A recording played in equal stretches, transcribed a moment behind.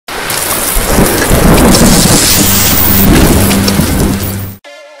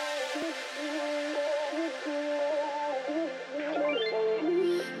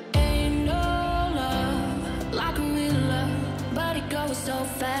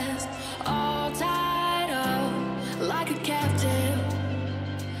past, all tied up like a captive.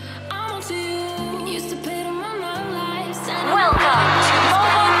 I'm on to you, used to pay to my life. Welcome to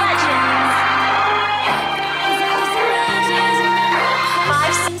Mobile Legends!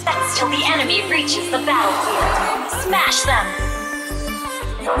 5 seconds till the enemy reaches the battlefield. Smash them!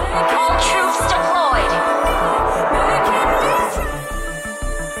 All troops deployed!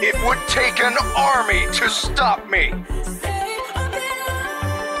 It would take an army to stop me.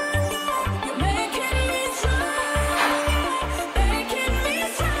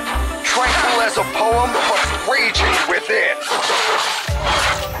 Tranquil as a poem, but raging within.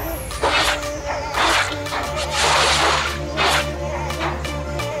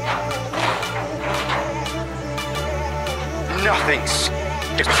 Nothing's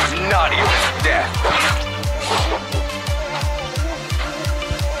not even death.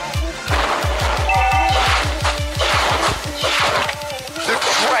 The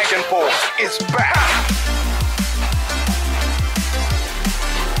Dragon Ball is back!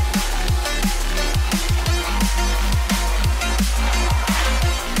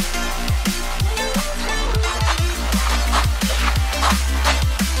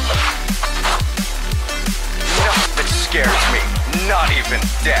 Nothing scares me, not even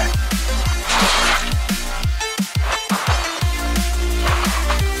death.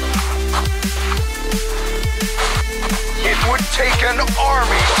 It would take an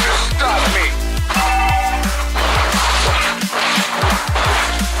army to stop me.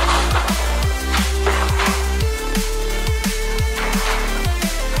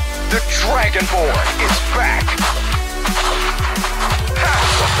 The Dragonborn is back. Ha!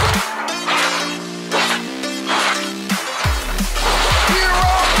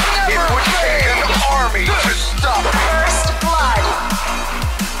 It would take an army to stop me. First blood!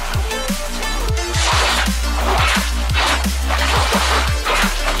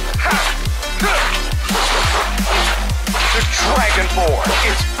 The Dragonborn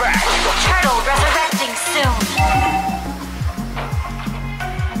is back. Turtle resurrecting soon.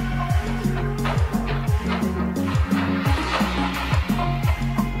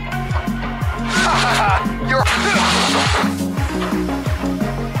 You're...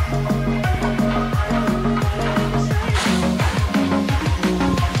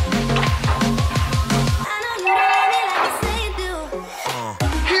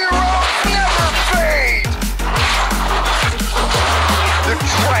 Heroes never fade! The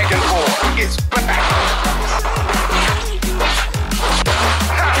Dragonborn is back!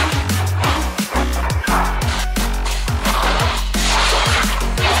 Ha!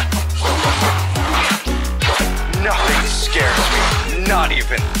 Nothing scares me, not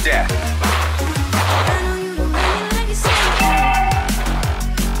even death.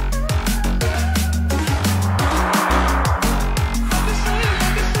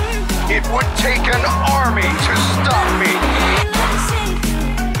 It would take an army to stop me.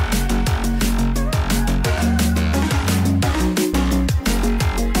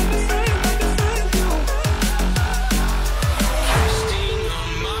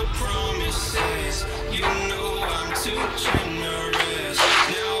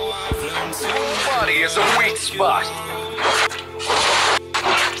 Body is a weak spot.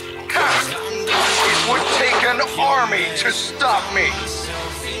 Ha! It would take an army to stop me.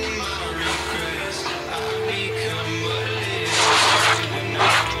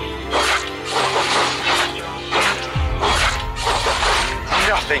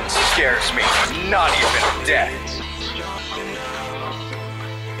 Nothing scares me, not even death.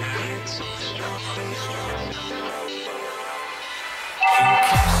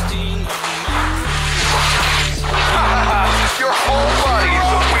 Your whole body is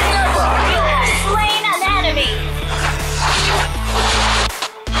a weak spot. You have slain an enemy!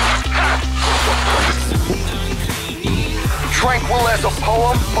 Tranquil as a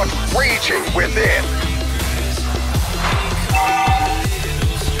poem, but raging within.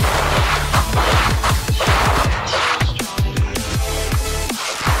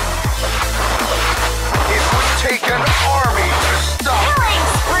 It would take an army to stop. Killing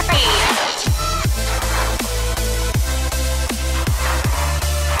spree!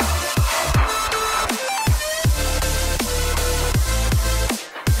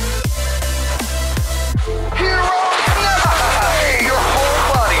 Heroes never fade! Your whole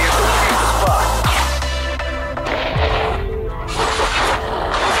body is a weak spot.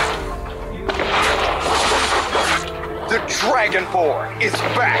 The Dragonborn is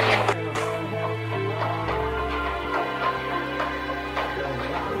back.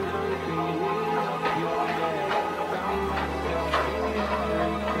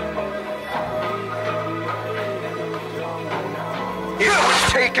 It would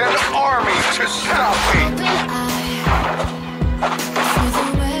take an army to stop me.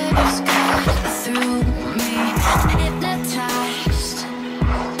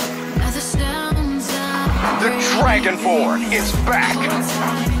 The Dragonborn is back.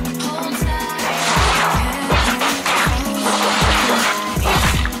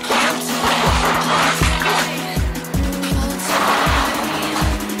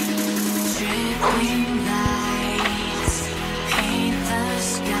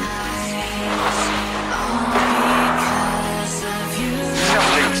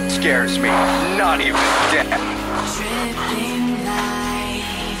 Nothing scares me, not even death.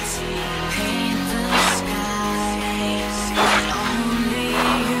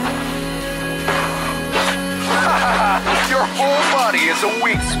 Your whole body is a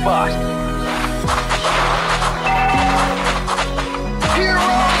weak spot.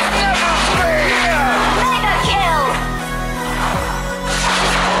 Heroes never fail! Mega kill!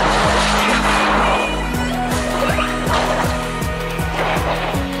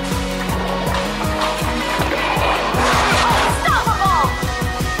 Unstoppable!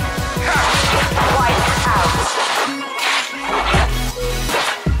 Wipe out.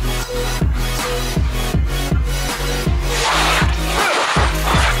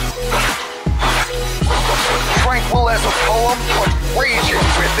 Tranquil as a poem, but raging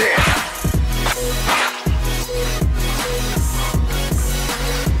within.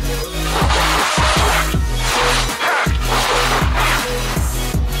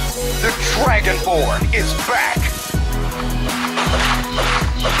 The Dragonborn is back.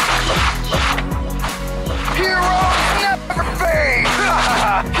 Heroes never fade.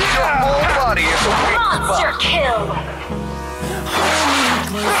 Your whole body is a weak Monster spot. kill!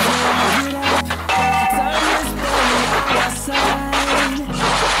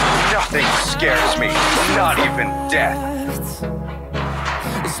 Nothing scares me, not even death.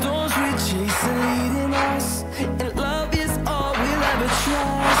 The storms we chase are leading us, and love is all we'll ever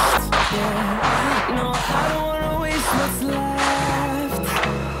trust. Yeah. No, I don't wanna waste what's left.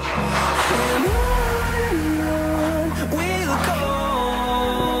 And on we'll go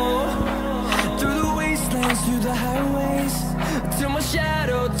through the wastelands, through the highways, till my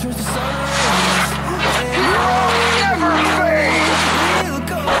shadow turns to sun rays. Heroes never fade. We'll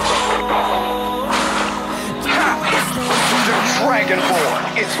go The Dragonborn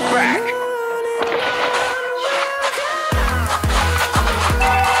is back.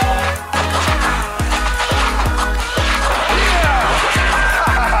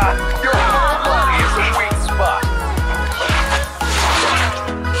 Your whole body is a weak spot.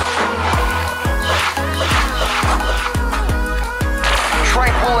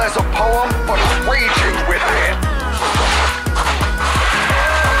 Tranquil as a poem, but raging within.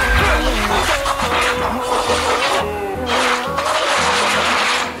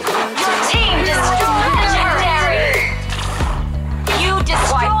 Your team destroyed the legendary! You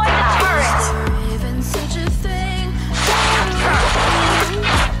destroyed the turret! Even such a thing.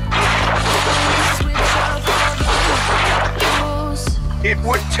 It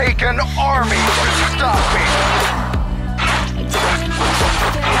would take an army to stop me.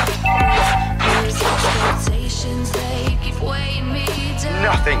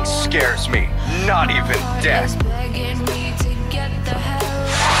 Nothing scares me, not even death.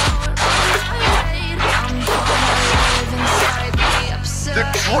 The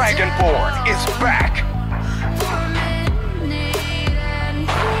Dragonborn is back.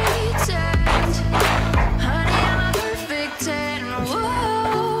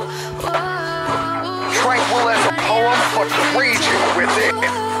 Tranquil as a poem, but raging within.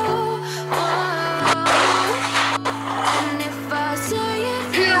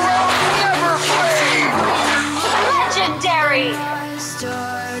 Heroes never fade. Legendary!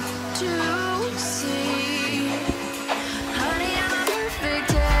 Start to see, honey, I'm a perfect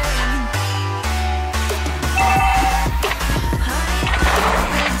 10. Honey, I'm a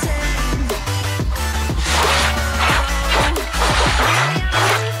perfect 10.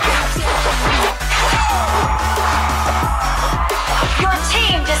 Your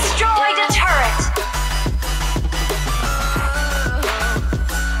team destroyed a turret!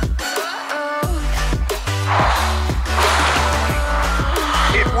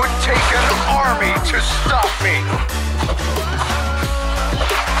 It would take an army to stop me.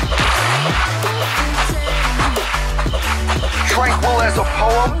 Tranquil as a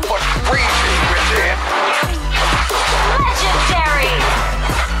poem, but raging within. Legendary!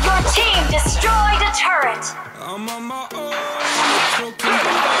 Your team destroyed a turret! I'm on my own, broken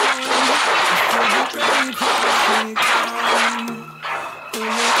down. I feel the pain crashing down.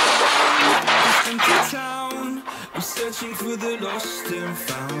 Empty town, I'm searching for the lost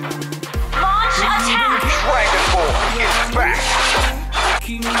Launch attack! Dragon Ball is back.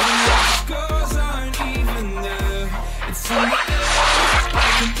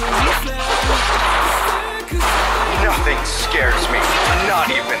 Nothing scares me, not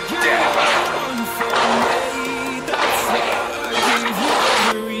even death.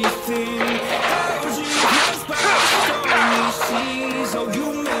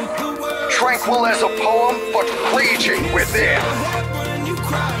 Tranquil as a poem, but raging within.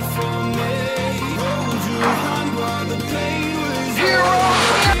 Hero!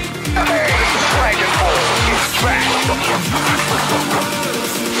 Hey, Dragon Ball is back!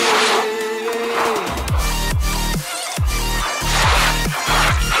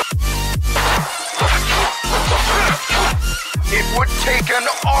 It would take an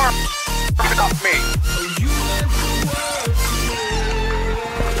arm to stop me.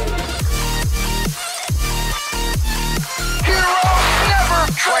 Hero never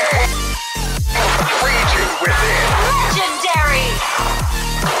tranquil. Raging within. Legendary!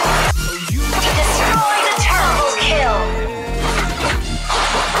 Destroy the turbo kill!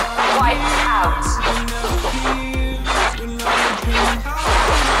 Wiped out!